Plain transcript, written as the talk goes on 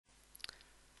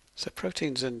So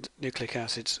proteins and nucleic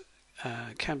acids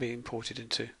can be imported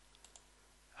into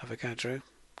Avogadro.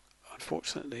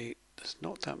 Unfortunately, there's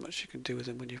not that much you can do with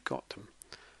them when you've got them.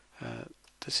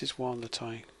 This is one that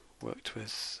I worked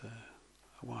with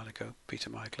a while ago, beta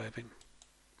myoglobin.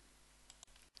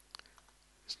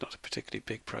 It's not a particularly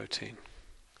big protein.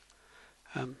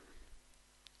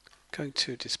 Going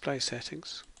to display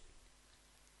settings.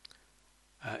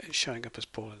 It's showing up as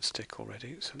ball and stick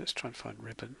already, so let's try and find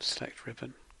ribbon, select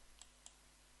ribbon,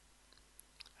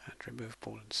 and remove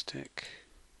ball and stick.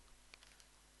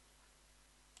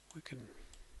 We can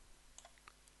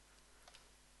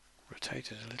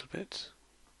rotate it a little bit,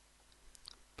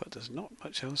 but there's not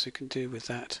much else you can do with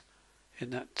that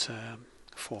in that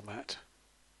format.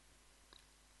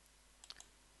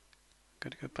 I'm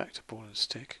going to go back to ball and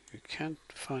stick. You can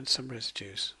find some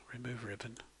residues, remove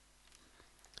ribbon.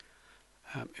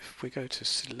 If we go to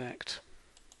select,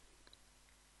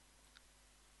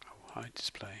 hide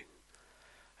display,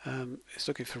 it's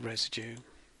looking for residue.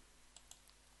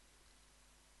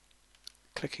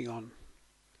 Clicking on,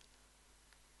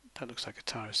 that looks like a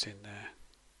tyrosine there.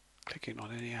 Clicking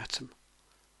on any atom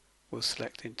will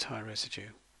select the entire residue.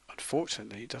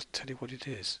 Unfortunately, it doesn't tell you what it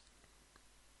is.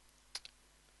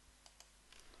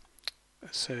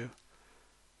 So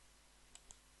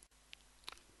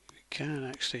we can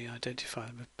actually identify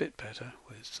them a bit better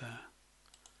with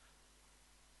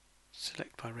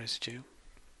select by residue.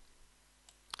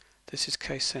 This is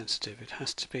case sensitive, it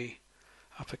has to be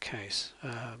uppercase.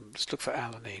 Let's look for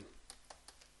alanine.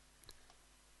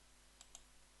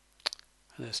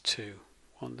 And there's two,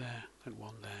 one there and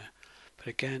one there. But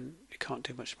again, you can't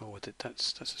do much more with it.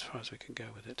 That's as far as we can go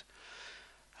with it.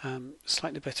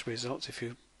 Slightly better results if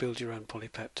you build your own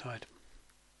polypeptide.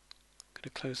 I'm going to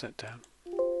close that down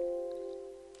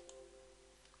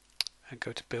and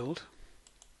go to build.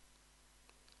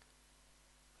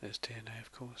 There's DNA,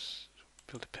 of course.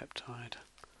 Build a peptide.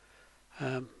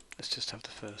 Let's just have the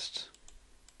first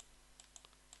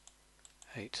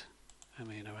 8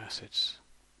 amino acids.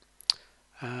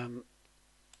 I'll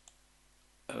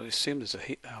assume there's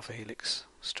a alpha helix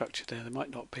structure there. There might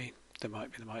not be. There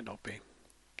might be. There might not be.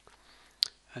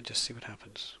 And just see what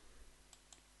happens.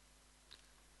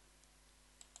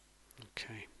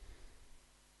 Okay.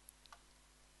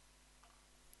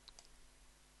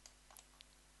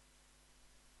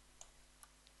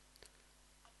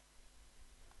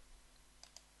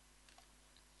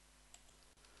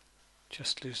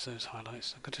 Just lose those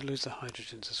highlights. I'm going to lose the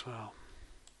hydrogens as well.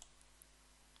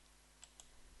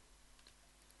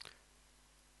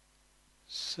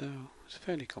 So it's a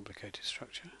fairly complicated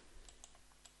structure.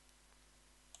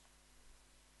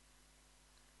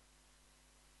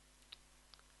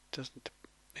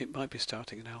 It might be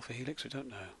starting an alpha helix, we don't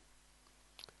know.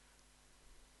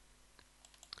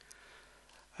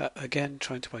 Again,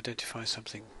 trying to identify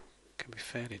something can be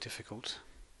fairly difficult.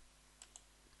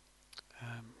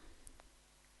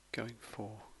 Going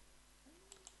for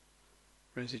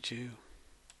residue.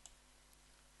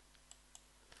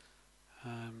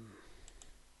 I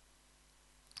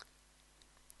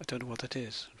don't know what that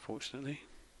is, unfortunately.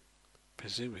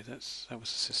 Presumably that was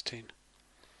a cysteine.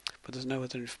 But there's no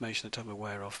other information that I'm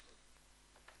aware of.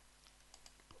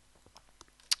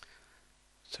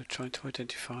 So trying to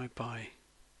identify by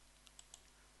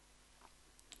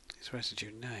its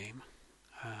residue name,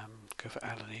 go for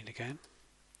alanine again.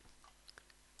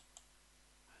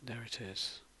 And there it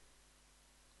is.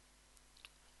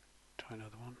 Try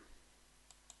another one.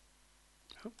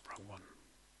 Oh, wrong one.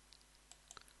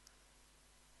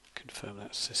 Confirm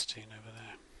that's cysteine over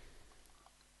there.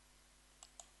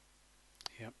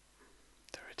 Yep,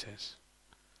 there it is.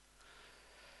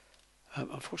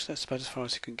 Unfortunately, that's about as far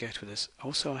as you can get with this.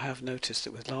 Also, I have noticed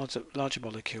that with larger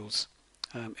molecules,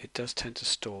 it does tend to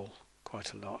stall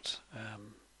quite a lot.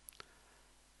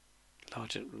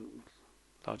 Larger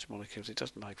molecules, it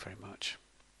doesn't like very much.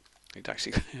 It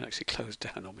actually closed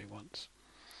down on me once.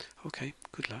 Okay,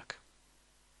 good luck.